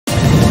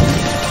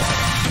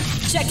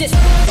Check this.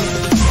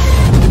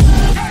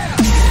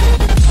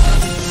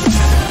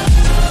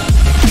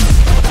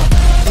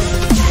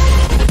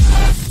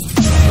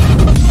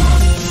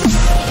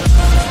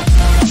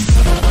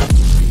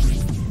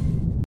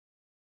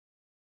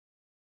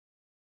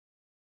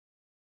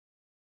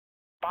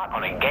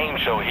 On a game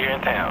show here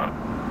in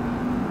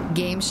town.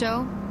 Game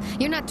show?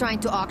 You're not trying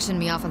to auction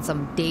me off on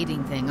some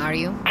dating thing, are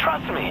you?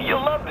 Trust me,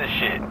 you'll love this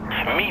shit.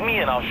 Meet me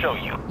and I'll show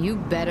you. You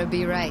better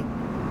be right.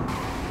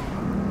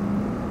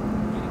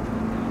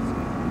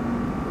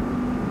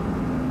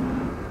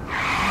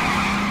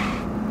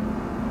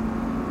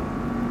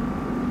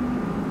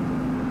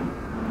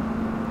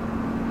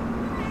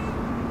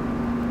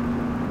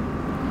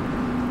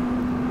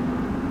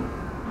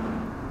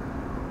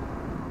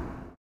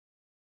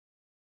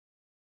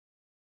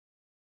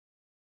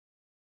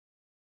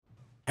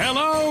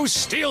 Hello,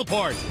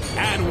 Steelport,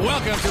 and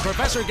welcome to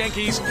Professor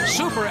Genki's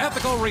Super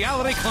Ethical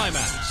Reality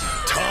Climax.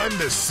 Time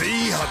to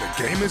see how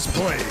the game is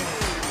played.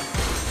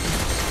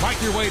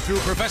 Fight your way through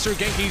Professor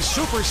Genki's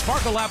Super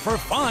Sparkle Lab for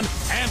fun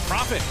and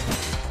profit.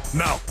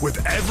 Now,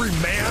 with every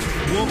man,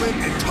 woman,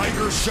 and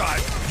tiger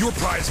shot, your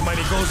prize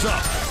money goes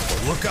up.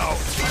 But look out,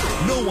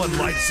 no one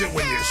likes it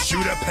when you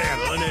shoot a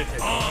panda.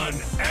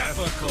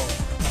 Unethical.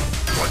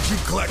 Once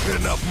you've collected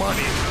enough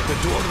money, the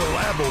door to the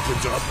lab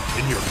opens up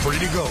and you're free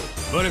to go.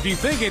 But if you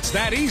think it's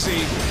that easy,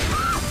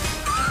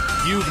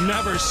 you've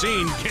never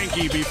seen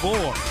Genki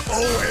before.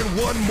 Oh,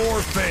 and one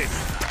more thing.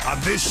 On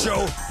this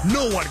show,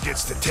 no one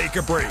gets to take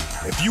a break.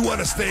 If you want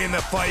to stay in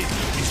the fight,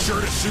 be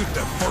sure to shoot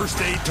the first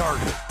aid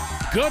target.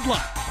 Good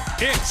luck.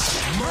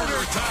 It's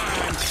murder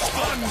time,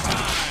 fun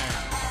time.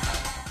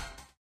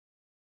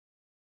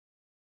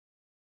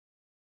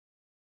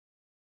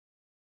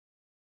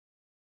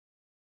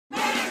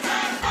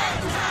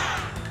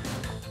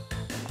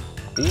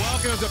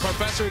 Welcome to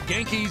Professor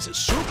Genki's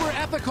Super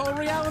Ethical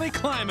Reality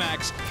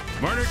Climax.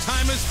 Murder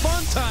time is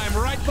fun time,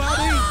 right,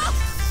 Bobby?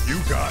 You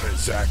got it,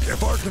 Zach.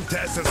 If our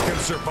contestants can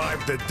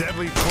survive the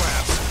deadly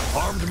traps,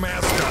 armed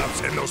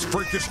mascots, and those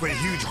freakishly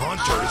huge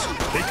hunters,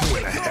 they can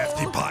win a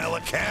hefty pile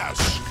of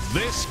cash.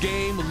 This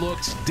game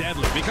looks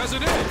deadly, because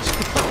it is.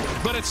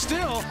 But it's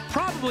still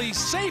probably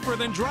safer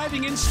than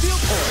driving in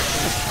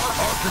Steelport.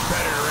 Our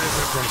competitor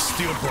isn't from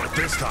Steelport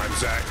this time,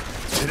 Zach.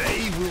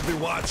 Today, we'll be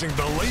watching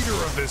the leader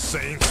of the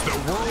Saints, the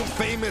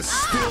world-famous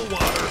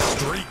Stillwater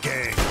Street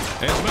Gang.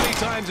 As many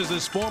times as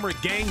this former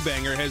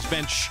gangbanger has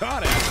been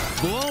shot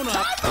at, blown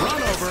up,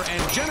 run over,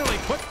 and generally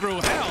put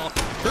through hell,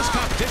 this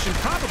competition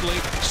probably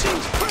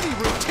seems pretty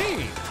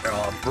routine.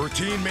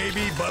 Routine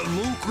maybe, but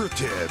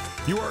lucrative.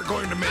 You are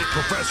going to make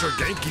Professor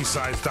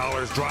Genki-sized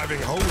dollars driving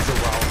hoes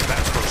around,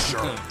 that's for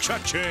sure.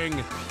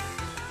 Cha-ching.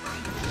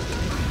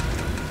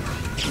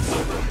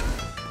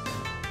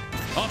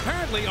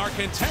 Apparently, our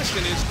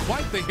contestant is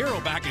quite the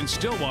hero back in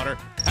Stillwater.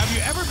 Have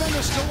you ever been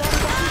to Stillwater,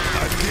 Bobby?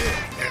 I did,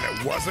 and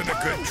it wasn't a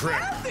good trip.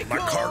 My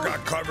car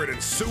got covered in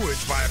sewage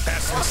by a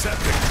passing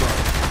septic truck.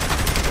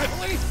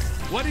 Really?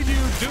 What did you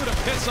do to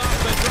piss off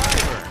the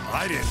driver?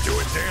 I didn't do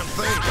a damn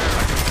thing.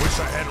 I just wish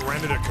I hadn't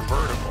rented a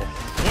convertible.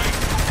 Wait,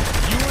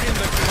 you were in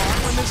the car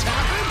when this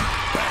happened?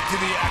 Back to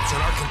the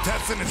action. Our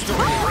contestant is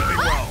doing really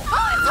well.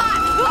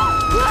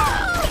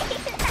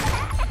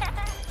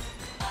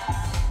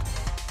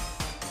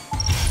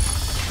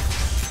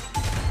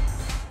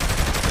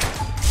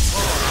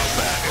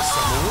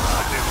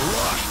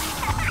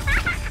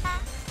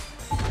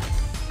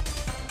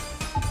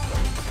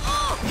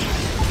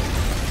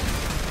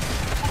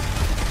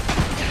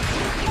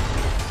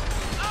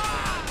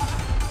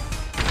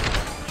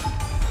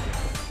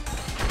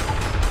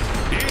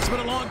 It's been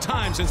a long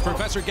time since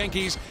Professor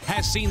Genki's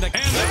has seen the... And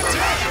they did!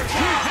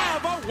 We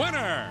have a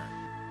winner!